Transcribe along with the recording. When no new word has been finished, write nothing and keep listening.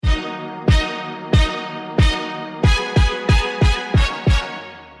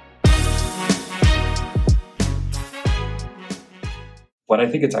But I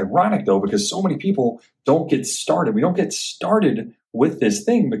think it's ironic, though, because so many people don't get started. We don't get started with this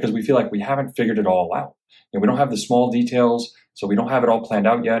thing because we feel like we haven't figured it all out. We don't have the small details, so we don't have it all planned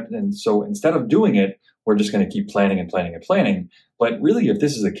out yet. And so instead of doing it, we're just going to keep planning and planning and planning. But really, if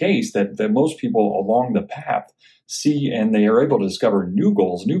this is the case, that most people along the path see and they are able to discover new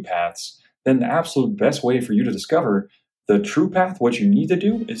goals, new paths, then the absolute best way for you to discover the true path, what you need to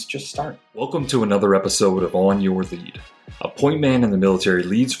do, is just start. Welcome to another episode of On Your Lead. A point man in the military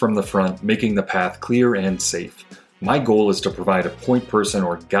leads from the front, making the path clear and safe. My goal is to provide a point person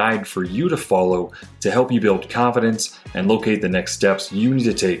or guide for you to follow to help you build confidence and locate the next steps you need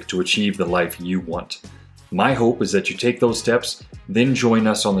to take to achieve the life you want. My hope is that you take those steps, then join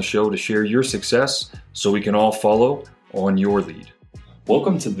us on the show to share your success so we can all follow on your lead.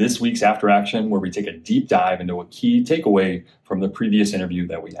 Welcome to this week's After Action, where we take a deep dive into a key takeaway from the previous interview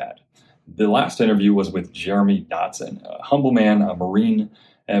that we had. The last interview was with Jeremy Dotson, a humble man, a Marine,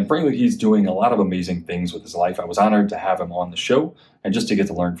 and frankly, he's doing a lot of amazing things with his life. I was honored to have him on the show and just to get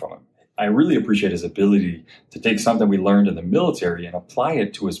to learn from him. I really appreciate his ability to take something we learned in the military and apply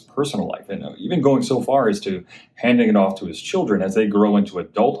it to his personal life. And even going so far as to handing it off to his children as they grow into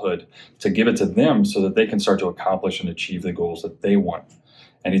adulthood to give it to them so that they can start to accomplish and achieve the goals that they want.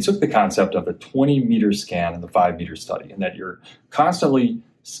 And he took the concept of the 20-meter scan and the 5-meter study, and that you're constantly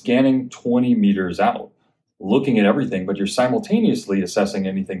scanning 20 meters out, looking at everything, but you're simultaneously assessing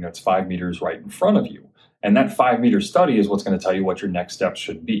anything that's 5 meters right in front of you. And that 5-meter study is what's going to tell you what your next steps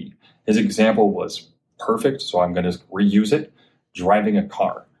should be. His example was perfect, so I'm going to reuse it. Driving a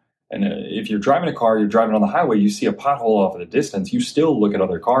car. And if you're driving a car, you're driving on the highway, you see a pothole off in the distance, you still look at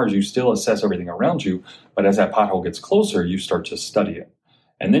other cars, you still assess everything around you, but as that pothole gets closer, you start to study it.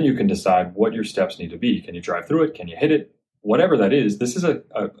 And then you can decide what your steps need to be. Can you drive through it? Can you hit it? Whatever that is, this is a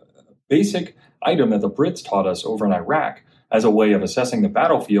basic item that the Brits taught us over in Iraq as a way of assessing the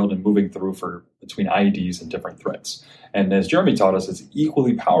battlefield and moving through between IEDs and different threats. And as Jeremy taught us, it's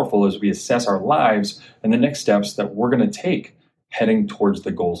equally powerful as we assess our lives and the next steps that we're going to take heading towards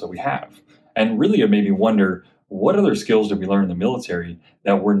the goals that we have. And really, it made me wonder, what other skills did we learn in the military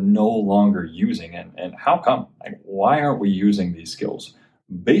that we're no longer using? And how come? Why aren't we using these skills?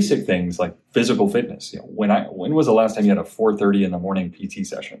 Basic things like physical fitness. When was the last time you had a 4:30 in the morning PT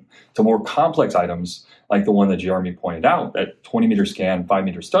session? To more complex items like the one that Jeremy pointed out, that 20-meter scan,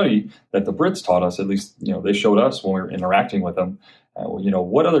 5-meter study that the Brits taught us. At least they showed us when we were interacting with them.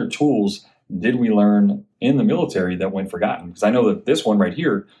 What other tools did we learn in the military that went forgotten? Because I know that this one right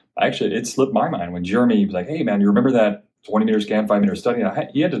here, actually, it slipped my mind when Jeremy was like, "Hey, man, you remember that 20-meter scan, 5-meter study?"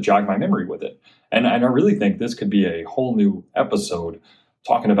 He had to jog my memory with it, and I really think this could be a whole new episode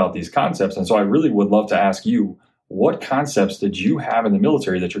talking about these concepts. And so I really would love to ask you, what concepts did you have in the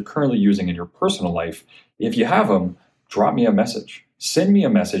military that you're currently using in your personal life? If you have them, drop me a message. Send me a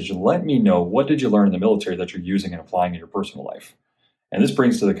message. Let me know, what did you learn in the military that you're using and applying in your personal life? And this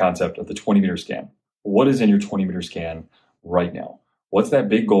brings to the concept of the 20-meter scan. What is in your 20-meter scan right now? What's that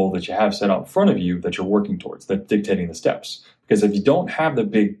big goal that you have set out in front of you that you're working towards, that's dictating the steps? Because if you don't have the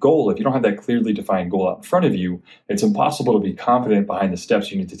big goal, if you don't have that clearly defined goal out in front of you, it's impossible to be confident behind the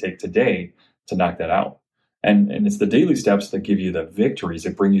steps you need to take today to knock that out. And it's the daily steps that give you the victories,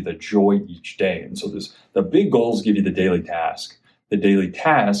 that bring you the joy each day. And so the big goals give you the daily task. The daily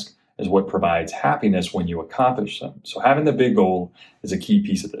task is what provides happiness when you accomplish them. So having the big goal is a key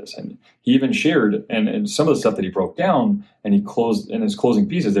piece of this. And he even shared, and some of the stuff that he broke down, and he closed in his closing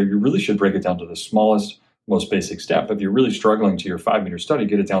pieces there, you really should break it down to the smallest, most basic step. If you're really struggling to your 5-meter study,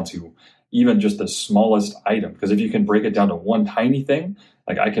 get it down to even just the smallest item. Because if you can break it down to one tiny thing,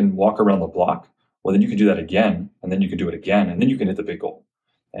 like I can walk around the block, well, then you can do that again, and then you can do it again, and then you can hit the big goal.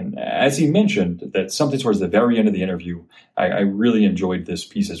 And as he mentioned, that something towards the very end of the interview, I really enjoyed this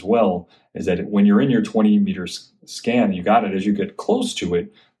piece as well, is that when you're in your 20-meter scan, you got it, as you get close to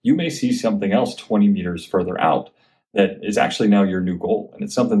it, you may see something else 20 meters further out that is actually now your new goal. And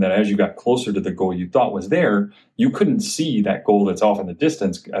it's something that as you got closer to the goal you thought was there, you couldn't see that goal that's off in the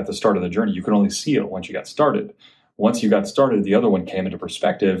distance at the start of the journey. You could only see it once you got started. Once you got started, the other one came into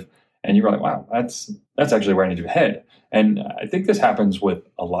perspective, and you were like, wow, that's actually where I need to head. And I think this happens with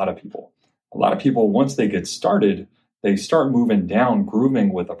a lot of people. A lot of people, once they get started, they start moving down,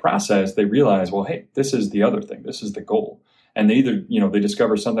 grooving with the process. They realize, well, hey, this is the other thing. This is the goal. And they either, they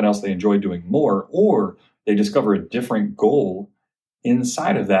discover something else they enjoy doing more, or they discover a different goal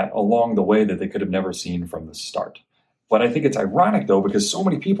inside of that along the way that they could have never seen from the start. But I think it's ironic, though, because so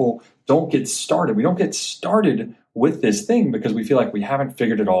many people don't get started. We don't get started with this thing because we feel like we haven't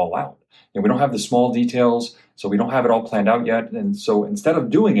figured it all out. We don't have the small details, so we don't have it all planned out yet. And so instead of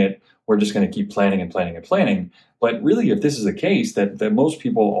doing it, we're just going to keep planning and planning and planning. But really, if this is the case, that most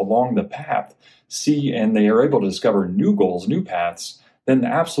people along the path see and they are able to discover new goals, new paths, then the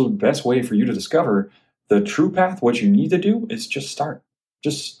absolute best way for you to discover the true path, what you need to do, is just start.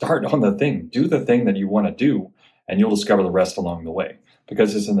 Just start on the thing. Do the thing that you want to do, and you'll discover the rest along the way.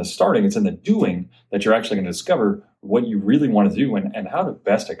 Because it's in the starting, it's in the doing that you're actually going to discover what you really want to do and how to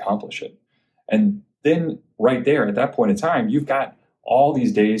best accomplish it. And then right there, at that point in time, you've got all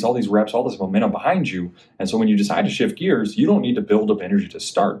these days, all these reps, all this momentum behind you. And so when you decide to shift gears, you don't need to build up energy to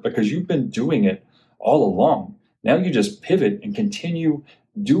start because you've been doing it all along. Now you just pivot and continue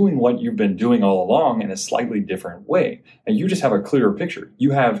doing what you've been doing all along in a slightly different way. And you just have a clearer picture.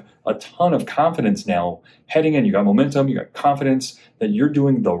 You have a ton of confidence now heading in. You got momentum, you got confidence that you're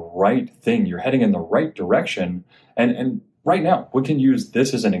doing the right thing. You're heading in the right direction. And right now, we can use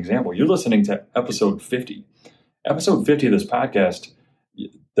this as an example. You're listening to episode 50. Episode 50 of this podcast,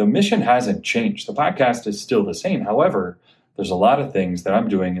 the mission hasn't changed. The podcast is still the same. However, there's a lot of things that I'm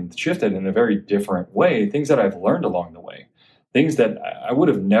doing and shifted in a very different way, things that I've learned along the way, things that I would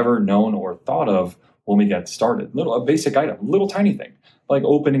have never known or thought of when we got started. A basic item, little tiny thing, like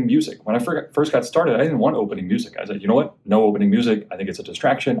opening music. When I first got started, I didn't want opening music. I said, you know what? No opening music. I think it's a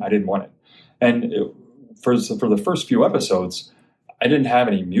distraction. I didn't want it. And for the first few episodes, I didn't have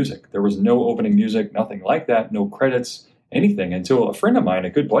any music. There was no opening music, nothing like that, no credits, anything, until a friend of mine, a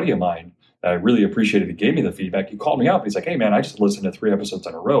good buddy of mine, that I really appreciated, he gave me the feedback. He called me up. He's like, hey, man, I just listened to 3 episodes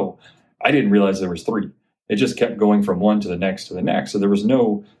in a row. I didn't realize there was 3. It just kept going from one to the next to the next. So there was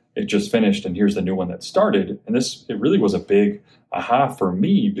no, it just finished and here's the new one that started. And it really was a big aha for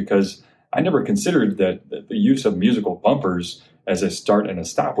me because I never considered that the use of musical bumpers as a start and a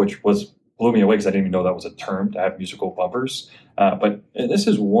stop, which blew me away because I didn't even know that was a term, to have musical bumpers. But this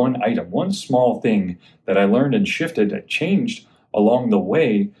is one item, one small thing that I learned and shifted, that changed along the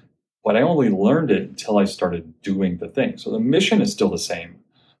way, but I only learned it until I started doing the thing. So the mission is still the same,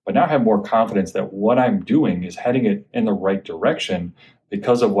 but now I have more confidence that what I'm doing is heading it in the right direction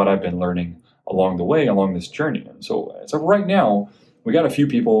because of what I've been learning along the way, along this journey. And so right now, we got a few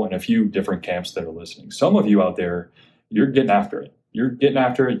people in a few different camps that are listening. Some of you out there, you're getting after it. You're getting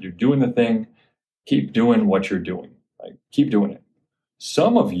after it. You're doing the thing. Keep doing what you're doing. Keep doing it.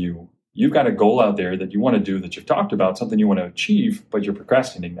 Some of you, you've got a goal out there that you want to do, that you've talked about, something you want to achieve, but you're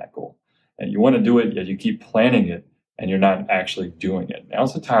procrastinating that goal. And you want to do it, yet you keep planning it, and you're not actually doing it.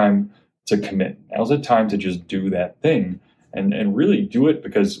 Now's the time to commit. Now's the time to just do that thing and really do it,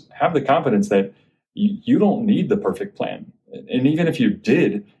 because have the confidence that you don't need the perfect plan. And even if you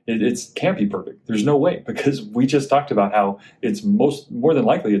did, it can't be perfect. There's no way, because we just talked about how it's more than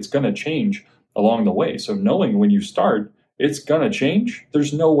likely it's going to change along the way. So knowing when you start, it's going to change.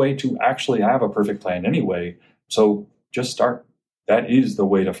 There's no way to actually have a perfect plan anyway. So just start. That is the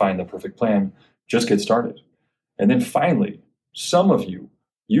way to find the perfect plan. Just get started. And then finally, some of you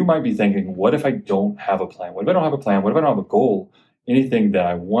might be thinking, what if I don't have a plan? What if I don't have a plan? What if I don't have a goal? Anything that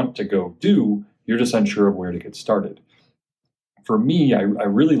I want to go do, you're just unsure of where to get started. For me, I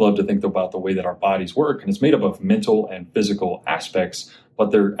really love to think about the way that our bodies work, and it's made up of mental and physical aspects,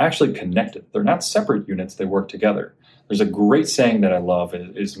 but they're actually connected. They're not separate units, they work together. There's a great saying that I love,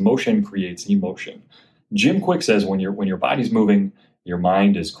 is motion creates emotion. Jim Kwik says when your body's moving, your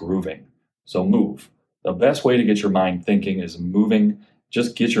mind is grooving. So move. The best way to get your mind thinking is moving.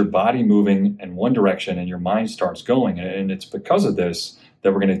 Just get your body moving in one direction and your mind starts going. And it's because of this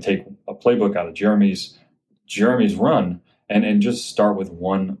that we're going to take a playbook out of Jeremy's run and just start with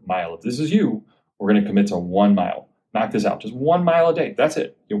 1 mile. If this is you, we're going to commit to 1 mile. Knock this out. Just 1 mile a day. That's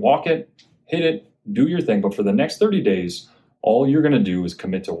it. You walk it, hit it, do your thing. But for the next 30 days, all you're going to do is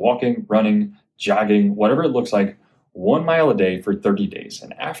commit to walking, running, jogging, whatever it looks like, 1 mile a day for 30 days.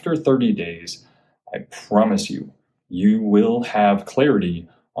 And after 30 days, I promise you, you will have clarity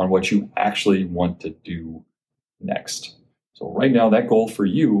on what you actually want to do next. So right now, that goal for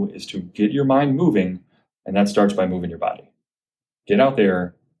you is to get your mind moving, and that starts by moving your body. Get out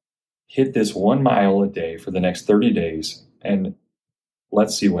there, hit this 1 mile a day for the next 30 days, and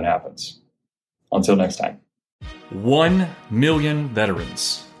let's see what happens. Until next time. 1 million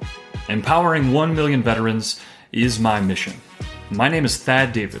veterans. Empowering 1 million veterans is my mission. My name is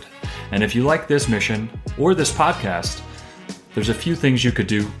Thad David, and if you like this mission or this podcast, there's a few things you could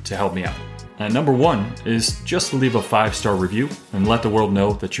do to help me out. And number 1 is just leave a 5-star review and let the world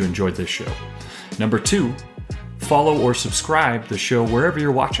know that you enjoyed this show. Number 2, follow or subscribe the show wherever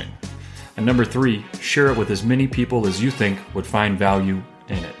you're watching. And number 3, share it with as many people as you think would find value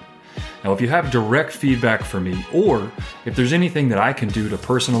in it. Now, if you have direct feedback for me, or if there's anything that I can do to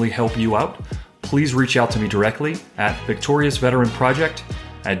personally help you out, please reach out to me directly at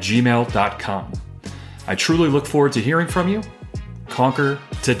victoriousveteranproject@gmail.com. I truly look forward to hearing from you. Conquer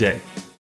today.